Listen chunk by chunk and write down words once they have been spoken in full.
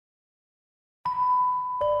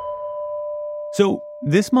So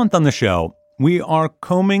this month on the show, we are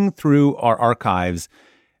combing through our archives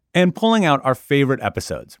and pulling out our favorite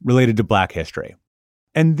episodes related to Black history.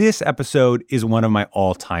 And this episode is one of my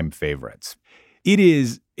all-time favorites. It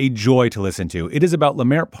is a joy to listen to. It is about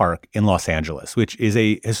Leimert Park in Los Angeles, which is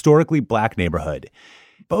a historically Black neighborhood.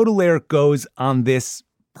 Baudelaire goes on this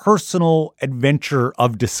personal adventure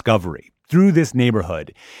of discovery through this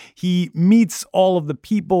neighborhood. He meets all of the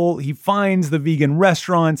people. He finds the vegan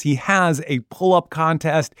restaurants. He has a pull-up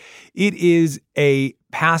contest. It is a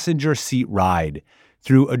passenger seat ride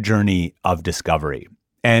through a journey of discovery.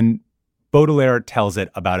 And Baudelaire tells it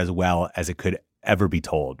about as well as it could ever be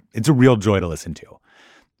told. It's a real joy to listen to.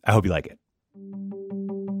 I hope you like it.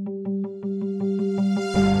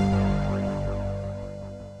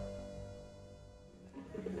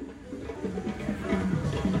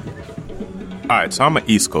 All right, so I'm an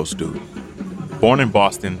East Coast dude. Born in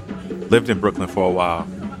Boston, lived in Brooklyn for a while.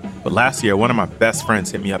 But last year, one of my best friends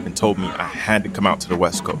hit me up and told me I had to come out to the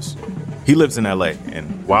West Coast. He lives in LA,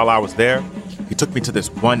 and while I was there, he took me to this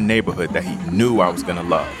one neighborhood that he knew I was gonna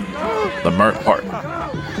love, Leimert Park.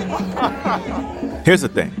 Here's the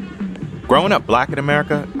thing. Growing up Black in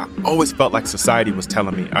America, I always felt like society was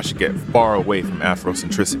telling me I should get far away from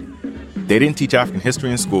Afrocentricity. They didn't teach African history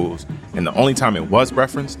in schools, and the only time it was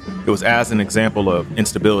referenced, it was as an example of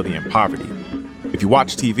instability and poverty. If you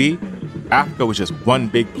watch TV, Africa was just one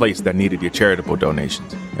big place that needed your charitable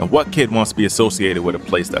donations. And what kid wants to be associated with a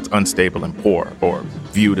place that's unstable and poor or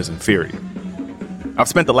viewed as inferior? I've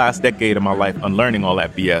spent the last decade of my life unlearning all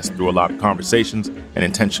that BS through a lot of conversations and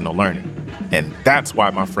intentional learning. And that's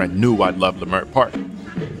why my friend knew I'd love Leimert Park.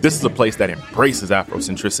 This is a place that embraces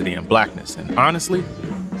Afrocentricity and Blackness, and honestly,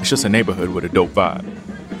 it's just a neighborhood with a dope vibe.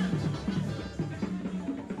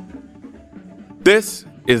 This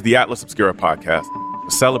is the Atlas Obscura podcast,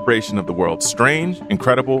 a celebration of the world's strange,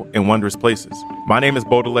 incredible, and wondrous places. My name is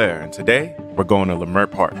Baudelaire, and today we're going to Leimert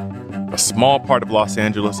Park, a small part of Los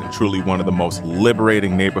Angeles and truly one of the most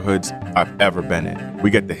liberating neighborhoods I've ever been in. We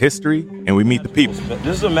get the history and we meet the people.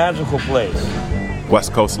 This is a magical place.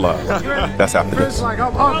 West Coast love. That's after this. It's like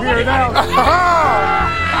I'm up here now.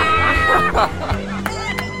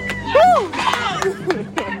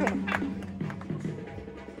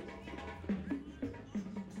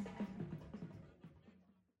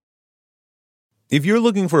 If you're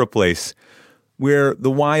looking for a place where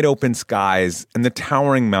the wide open skies and the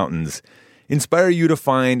towering mountains inspire you to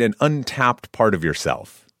find an untapped part of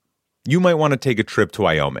yourself, you might want to take a trip to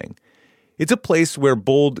Wyoming. It's a place where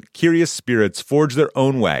bold, curious spirits forge their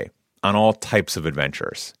own way on all types of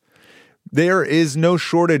adventures. There is no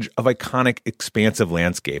shortage of iconic, expansive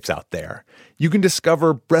landscapes out there. You can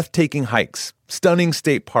discover breathtaking hikes, stunning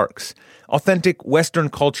state parks, authentic Western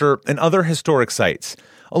culture, and other historic sites,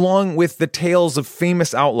 along with the tales of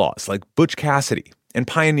famous outlaws like Butch Cassidy and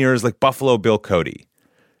pioneers like Buffalo Bill Cody.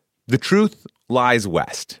 The truth lies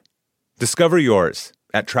west. Discover yours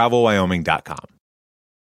at travelwyoming.com.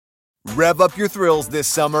 Rev up your thrills this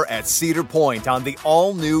summer at Cedar Point on the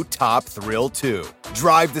all-new Top Thrill 2.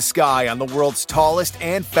 Drive the sky on the world's tallest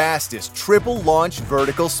and fastest triple-launch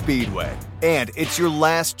vertical speedway. And it's your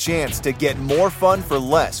last chance to get more fun for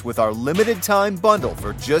less with our limited-time bundle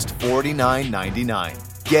for just $49.99.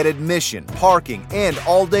 Get admission, parking, and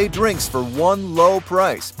all-day drinks for one low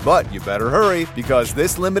price. But you better hurry, because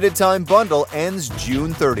this limited-time bundle ends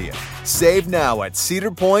June 30th. Save now at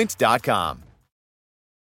cedarpoint.com.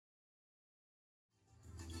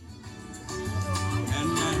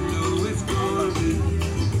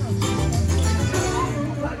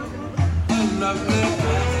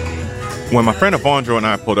 When my friend Avondro and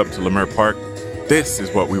I pulled up to Leimert Park, this is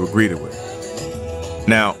what we were greeted with.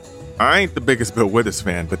 Now, I ain't the biggest Bill Withers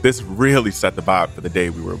fan, but this really set the vibe for the day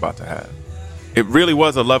we were about to have. It really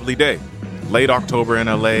was a lovely day. Late October in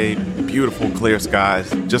LA, beautiful clear skies,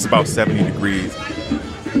 just about 70 degrees.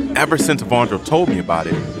 Ever since Avondro told me about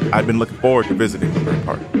it, I'd been looking forward to visiting Leimert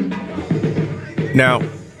Park. Now,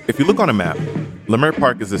 if you look on a map, Leimert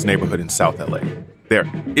Park is this neighborhood in South LA. There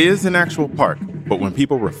is an actual park, but when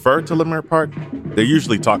people refer to Leimert Park, they're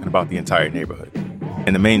usually talking about the entire neighborhood.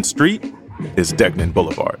 And the main street is Degnan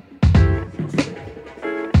Boulevard.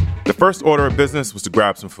 The first order of business was to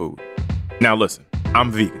grab some food. Now listen,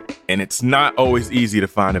 I'm vegan, and it's not always easy to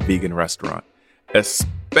find a vegan restaurant,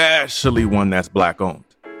 especially one that's Black-owned.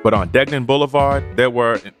 But on Degnan Boulevard, there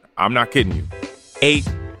were, I'm not kidding you, 8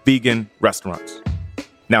 vegan restaurants.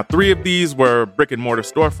 Now, 3 of these were brick-and-mortar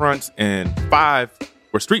storefronts, and 5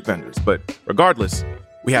 were street vendors. But regardless,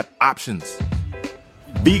 we had options.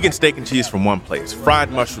 Vegan steak and cheese from one place,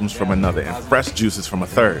 fried mushrooms from another, and fresh juices from a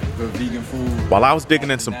third. While I was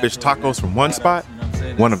digging in some fish tacos from one spot,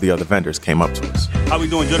 one of the other vendors came up to us. How we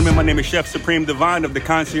doing, gentlemen? My name is Chef Supreme Divine of the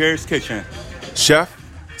Concierge Kitchen. Chef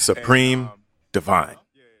Supreme Divine.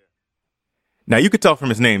 Now, you could tell from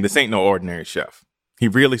his name, this ain't no ordinary chef. He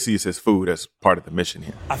really sees his food as part of the mission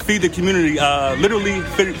here. I feed the community literally,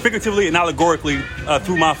 figuratively, and allegorically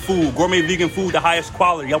through my food. Gourmet vegan food, the highest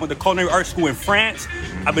quality. I went to culinary art school in France.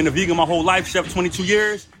 I've been a vegan my whole life, chef, 22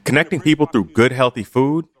 years. Connecting people through good, healthy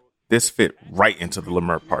food, this fit right into the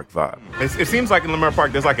Leimert Park vibe. It seems like in Leimert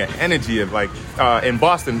Park, there's like an energy of like, in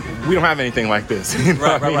Boston, we don't have anything like this. You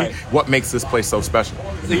know Right. What makes this place so special?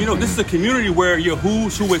 So, this is a community where your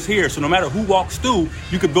who's who is here. So no matter who walks through,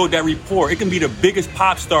 you can build that rapport. It can be the biggest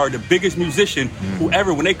pop star, the biggest musician,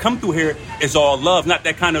 whoever. When they come through here, it's all love, not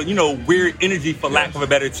that kind of, weird energy, for lack of a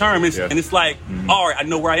better term. And it's like, all right, I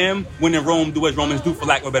know where I am. When in Rome, do as Romans do, for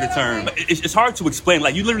lack of a better term. But it's hard to explain.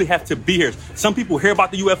 Like, you literally have to be here. Some people hear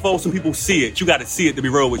about the UFO. Some people see it. You got to see it to be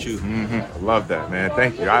real with you. I love that, man.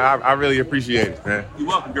 Thank you. I really appreciate it, man. You're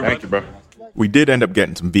welcome. Thank you, bro. We did end up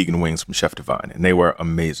getting some vegan wings from Chef Divine, and they were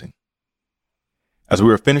amazing. As we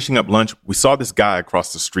were finishing up lunch, we saw this guy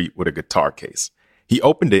across the street with a guitar case. He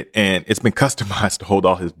opened it, and it's been customized to hold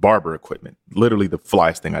all his barber equipment. Literally the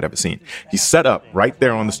flyest thing I'd ever seen. He set up right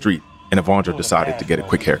there on the street, and Evandro decided to get a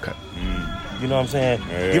quick haircut. You know what I'm saying?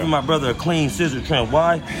 Yeah. Giving my brother a clean scissor trim.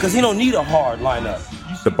 Why? Because he don't need a hard lineup.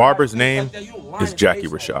 The barber's name is Jackie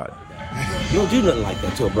Rashad. You don't do nothing like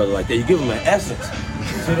that to a brother like that. You give him an essence.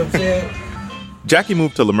 See what I'm saying? Jackie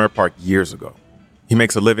moved to Leimert Park years ago. He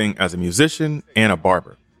makes a living as a musician and a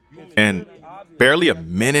barber. And barely a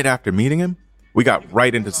minute after meeting him, we got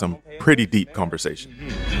right into some pretty deep conversation.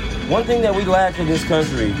 One thing that we lack in this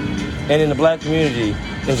country and in the black community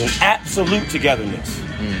is an absolute togetherness.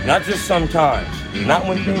 Not just sometimes. Not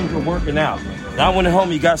when things are working out. Not when the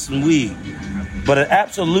homie got some weed. But an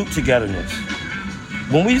absolute togetherness.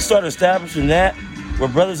 When we start establishing that, where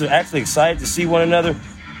brothers are actually excited to see one another,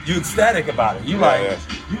 you ecstatic about it. You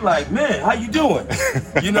like, man, how you doing?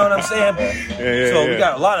 You know what I'm saying? We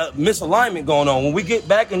got a lot of misalignment going on. When we get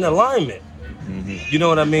back in alignment, you know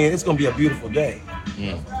what I mean? It's gonna be a beautiful day.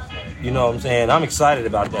 You know what I'm saying? I'm excited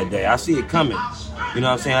about that day. I see it coming. You know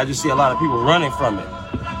what I'm saying? I just see a lot of people running from it.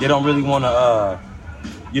 They don't really want to,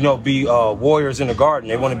 be warriors in the garden.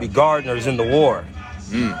 They want to be gardeners in the war.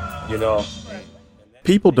 You know?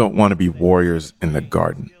 People don't want to be warriors in the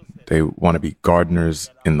garden. They want to be gardeners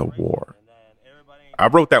in the war. I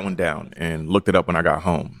wrote that one down and looked it up when I got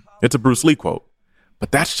home. It's a Bruce Lee quote.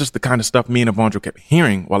 But that's just the kind of stuff me and Evandro kept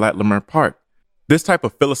hearing while at Leimert Park. This type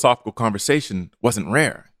of philosophical conversation wasn't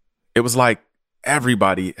rare. It was like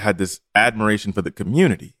everybody had this admiration for the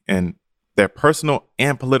community, and their personal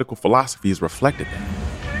and political philosophies reflected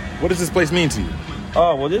that. What does this place mean to you?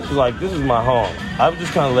 Oh, well, this is my home. I was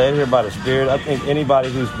just kind of led here by the Spirit. I think anybody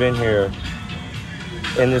who's been here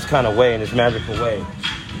in this kind of way, in this magical way,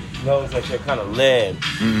 knows that they're kind of led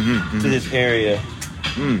to this area.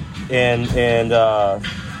 And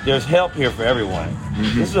there's help here for everyone.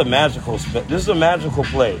 This is a magical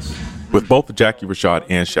place. With both Jackie Rashad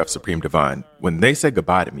and Chef Supreme Divine, when they said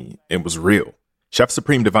goodbye to me, it was real. Chef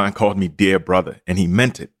Supreme Divine called me dear brother, and he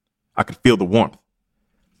meant it. I could feel the warmth.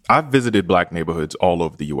 I've visited black neighborhoods all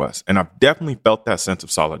over the U.S., and I've definitely felt that sense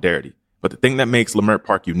of solidarity. But the thing that makes Leimert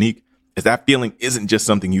Park unique is that feeling isn't just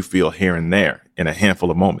something you feel here and there in a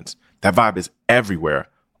handful of moments. That vibe is everywhere,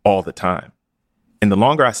 all the time. And the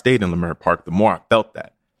longer I stayed in Leimert Park, the more I felt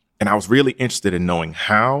that. And I was really interested in knowing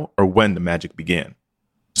how or when the magic began.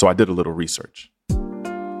 So I did a little research.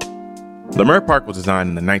 Leimert Park was designed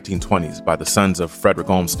in the 1920s by the sons of Frederick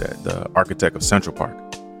Olmsted, the architect of Central Park.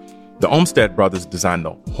 The Olmsted brothers designed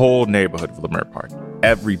the whole neighborhood of Leimert Park,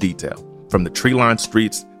 every detail, from the tree-lined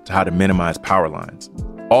streets to how to minimize power lines,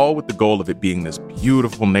 all with the goal of it being this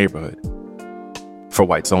beautiful neighborhood for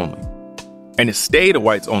whites only. And it stayed a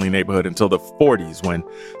whites-only neighborhood until the 40s, when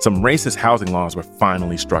some racist housing laws were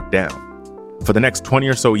finally struck down. For the next 20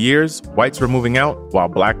 or so years, whites were moving out while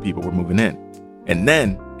black people were moving in. And then,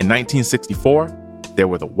 in 1964, there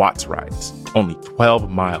were the Watts riots, only 12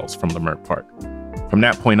 miles from Leimert Park. From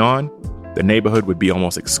that point on, the neighborhood would be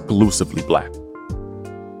almost exclusively black.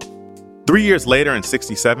 3 years later, in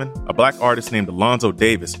 '67, a black artist named Alonzo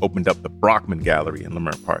Davis opened up the Brockman Gallery in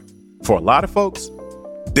Leimert Park. For a lot of folks,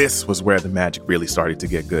 this was where the magic really started to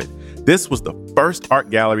get good. This was the first art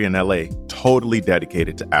gallery in LA totally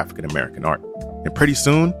dedicated to African-American art. And pretty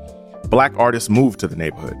soon, black artists moved to the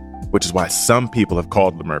neighborhood, which is why some people have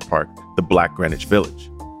called Leimert Park the Black Greenwich Village.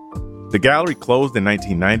 The gallery closed in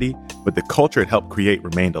 1990, but the culture it helped create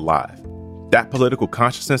remained alive. That political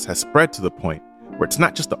consciousness has spread to the point where it's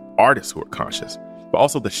not just the artists who are conscious, but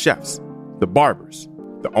also the chefs, the barbers,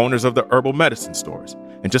 the owners of the herbal medicine stores,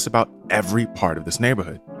 and just about every part of this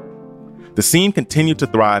neighborhood. The scene continued to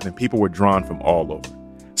thrive and people were drawn from all over.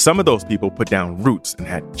 Some of those people put down roots and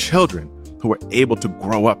had children who were able to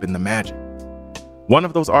grow up in the magic. One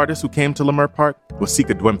of those artists who came to Leimert Park was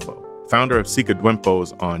Sika Dwimfo, founder of Sika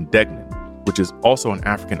Dwimfo's on Degnan, which is also an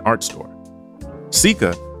African art store.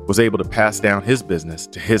 Sika was able to pass down his business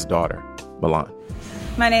to his daughter, Milan.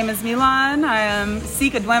 My name is Milan. I am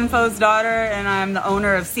Sika Dwimfo's daughter, and I'm the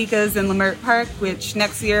owner of Sika's in Leimert Park, which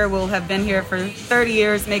next year will have been here for 30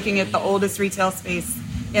 years, making it the oldest retail space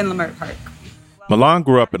in Leimert Park. Milan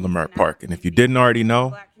grew up in Leimert Park, and if you didn't already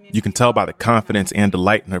know, you can tell by the confidence and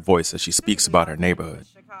delight in her voice as she speaks about her neighborhood.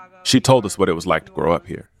 She told us what it was like to grow up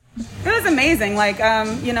here. It was amazing.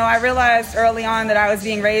 I realized early on that I was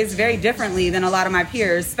being raised very differently than a lot of my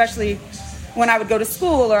peers, especially when I would go to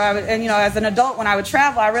school or as an adult, when I would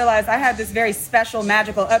travel, I realized I had this very special,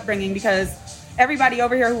 magical upbringing because everybody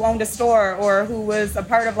over here who owned a store or who was a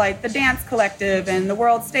part of the dance collective and the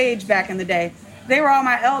world stage back in the day, they were all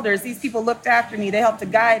my elders. These people looked after me. They helped to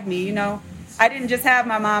guide me, I didn't just have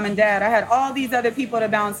my mom and dad. I had all these other people to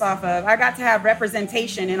bounce off of. I got to have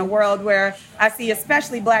representation in a world where I see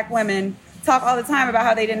especially Black women talk all the time about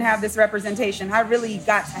how they didn't have this representation. I really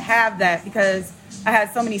got to have that because I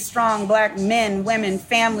had so many strong Black men, women,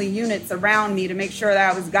 family units around me to make sure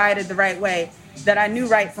that I was guided the right way, that I knew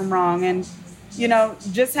right from wrong, and,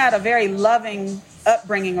 just had a very loving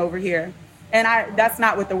upbringing over here. And that's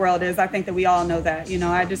not what the world is. I think that we all know that.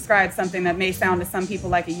 I described something that may sound to some people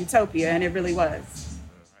like a utopia, and it really was.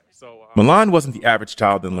 Milan wasn't the average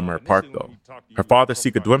child in Leimert Park, though. Her father,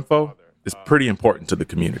 Sika Dwimfo, is pretty important to the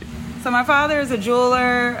community. So my father is a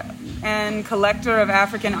jeweler and collector of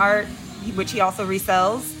African art, which he also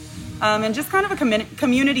resells, and just kind of a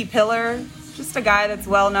community pillar, just a guy that's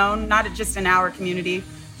well known, not just in our community,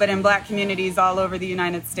 but in Black communities all over the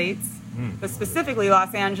United States. But specifically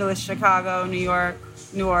Los Angeles, Chicago, New York,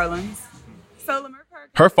 New Orleans. So Leimert Park.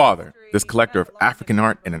 Her father, this collector of African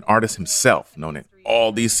art and an artist himself, known in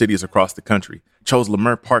all these cities across the country, chose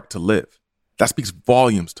Leimert Park to live. That speaks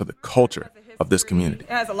volumes to the culture of this community.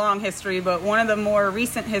 It has a long history, but one of the more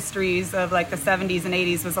recent histories of the 70s and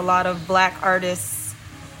 80s was a lot of Black artists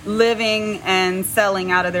living and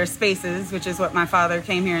selling out of their spaces, which is what my father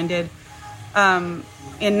came here and did.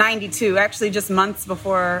 In 92, actually just months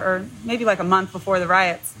before, or maybe a month before the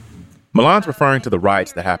riots. Milan's referring to the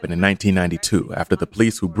riots that happened in 1992 after the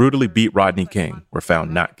police who brutally beat Rodney King were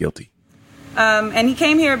found not guilty. And he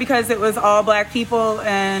came here because it was all Black people,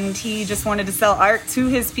 and he just wanted to sell art to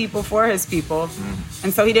his people for his people.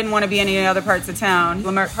 And so he didn't want to be in any other parts of town.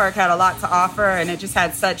 Leimert Park had a lot to offer, and it just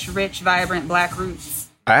had such rich, vibrant Black roots.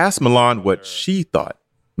 I asked Milan what she thought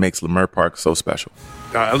makes Leimert Park so special.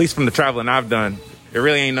 At least from the traveling I've done, it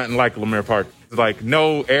really ain't nothing like Leimert Park. It's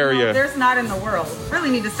no area. No, there's not in the world. Really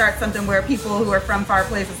need to start something where people who are from far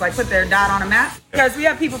places put their dot on a map. Because we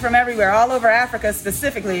have people from everywhere, all over Africa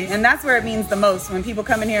specifically, and that's where it means the most when people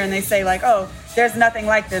come in here and they say oh, there's nothing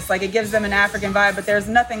like this. It gives them an African vibe, but there's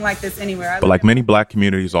nothing like this anywhere. But like many Black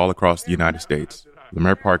communities all across the United States,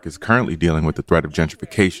 Leimert Park is currently dealing with the threat of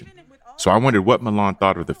gentrification. So I wondered what Milan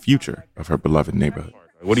thought of the future of her beloved neighborhood.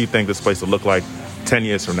 What do you think this place will look like 10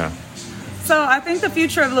 years from now? So I think the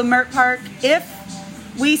future of Leimert Park, if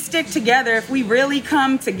we stick together, if we really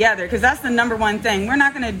come together, because that's the number one thing. We're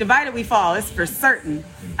not going to divide it, we fall. It's for certain.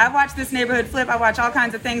 I've watched this neighborhood flip. I watch all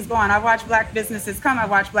kinds of things go on. I've watched Black businesses come. I've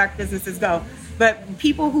watched Black businesses go. But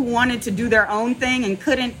people who wanted to do their own thing and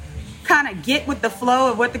couldn't kind of get with the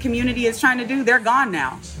flow of what the community is trying to do, they're gone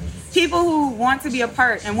now. People who want to be a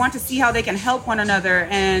part and want to see how they can help one another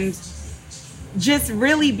and just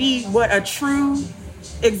really be what a true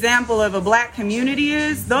example of a Black community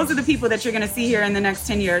is, those are the people that you're going to see here in the next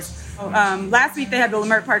 10 years. Last week they had the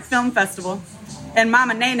Leimert Park Film Festival, and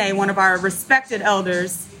Mama Nene, one of our respected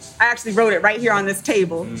elders, I actually wrote it right here on this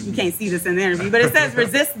table. You can't see this in the interview, but it says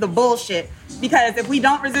resist the bullshit, because if we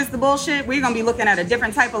don't resist the bullshit, we're going to be looking at a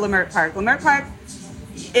different type of Leimert Park. Leimert Park,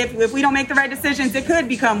 if we don't make the right decisions, it could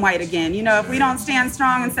become white again. If we don't stand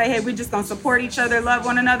strong and say, hey, we're just going to support each other, love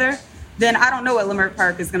one another, then I don't know what Leimert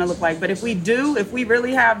Park is going to look like. But if we do, if we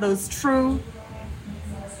really have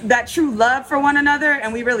that true love for one another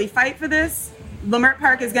and we really fight for this, Leimert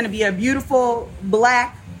Park is going to be a beautiful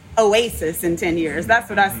Black oasis in 10 years.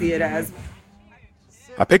 That's what I see it as.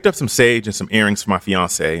 I picked up some sage and some earrings for my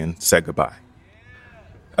fiancée and said goodbye.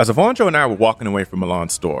 As Evandro and I were walking away from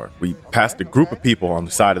Milan's store, we passed a group of people on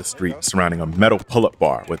the side of the street surrounding a metal pull-up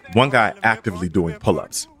bar with one guy actively doing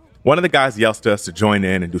pull-ups. One of the guys yells to us to join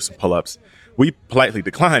in and do some pull-ups. We politely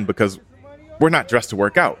declined because we're not dressed to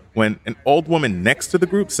work out. When an old woman next to the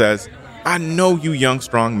group says, I know you young,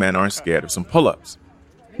 strong men aren't scared of some pull-ups.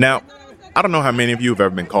 Now, I don't know how many of you have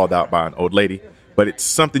ever been called out by an old lady, but it's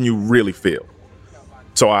something you really feel.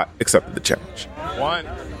 So I accepted the challenge. 1,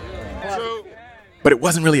 2. But it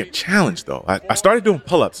wasn't really a challenge, though. I started doing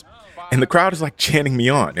pull-ups, and the crowd is like chanting me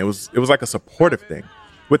on. It was like a supportive thing.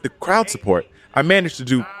 With the crowd support, I managed to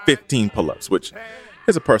do 15 pull-ups, which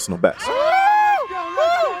is a personal best.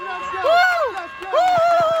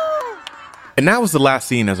 And that was the last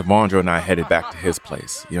scene as Evandro and I headed back to his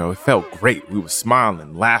place. You know, it felt great. We were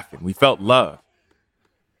smiling, laughing. We felt love.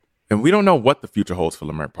 And we don't know what the future holds for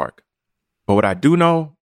Leimert Park. But what I do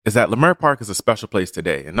know is that Leimert Park is a special place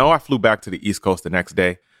today. And though I flew back to the East Coast the next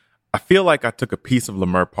day, I feel like I took a piece of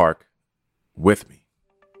Leimert Park with me.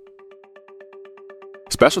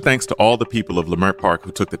 Special thanks to all the people of Leimert Park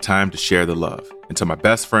who took the time to share the love. And to my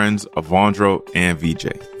best friends, Evandro and VJ.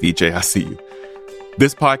 VJ, I see you.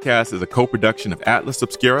 This podcast is a co-production of Atlas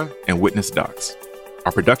Obscura and Witness Docs.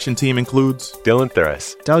 Our production team includes Dylan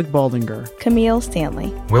Thuris, Doug Baldinger, Camille Stanley,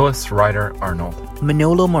 Willis Ryder Arnold,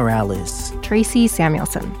 Manolo Morales, Tracy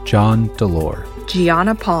Samuelson, John Delore,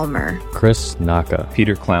 Gianna Palmer, Chris Naka,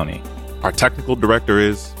 Peter Clowney. Our technical director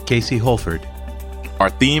is Casey Holford. Our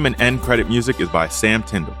theme and end credit music is by Sam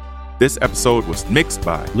Tyndall. This episode was mixed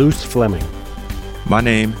by Luce Fleming. My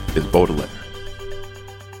name is Baudelaire.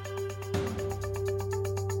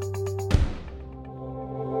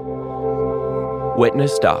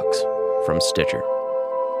 Witness Docs from Stitcher.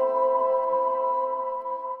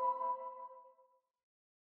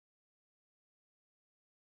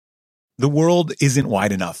 The world isn't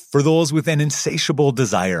wide enough for those with an insatiable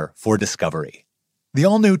desire for discovery. The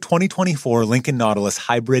all-new 2024 Lincoln Nautilus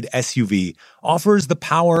Hybrid SUV offers the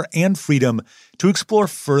power and freedom to explore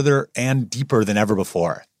further and deeper than ever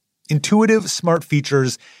before. Intuitive, smart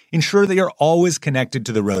features ensure that you're always connected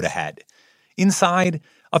to the road ahead. Inside,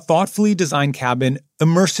 a thoughtfully designed cabin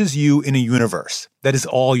immerses you in a universe that is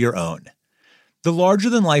all your own. The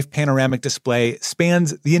larger-than-life panoramic display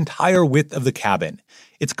spans the entire width of the cabin.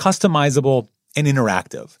 It's customizable and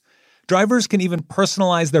interactive. Drivers can even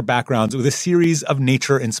personalize their backgrounds with a series of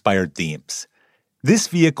nature-inspired themes. This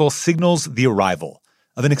vehicle signals the arrival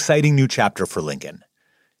of an exciting new chapter for Lincoln.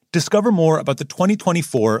 Discover more about the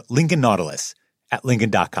 2024 Lincoln Nautilus at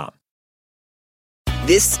Lincoln.com.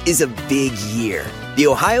 This is a big year. The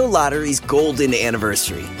Ohio Lottery's golden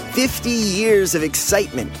anniversary. 50 years of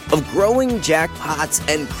excitement, of growing jackpots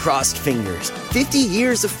and crossed fingers. 50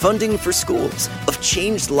 years of funding for schools, of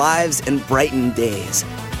changed lives and brightened days.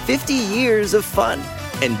 50 years of fun,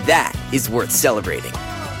 and that is worth celebrating.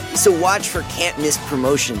 So watch for can't-miss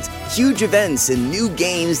promotions, huge events, and new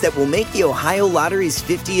games that will make the Ohio Lottery's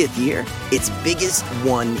 50th year its biggest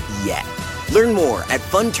one yet. Learn more at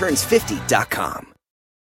funturns50.com.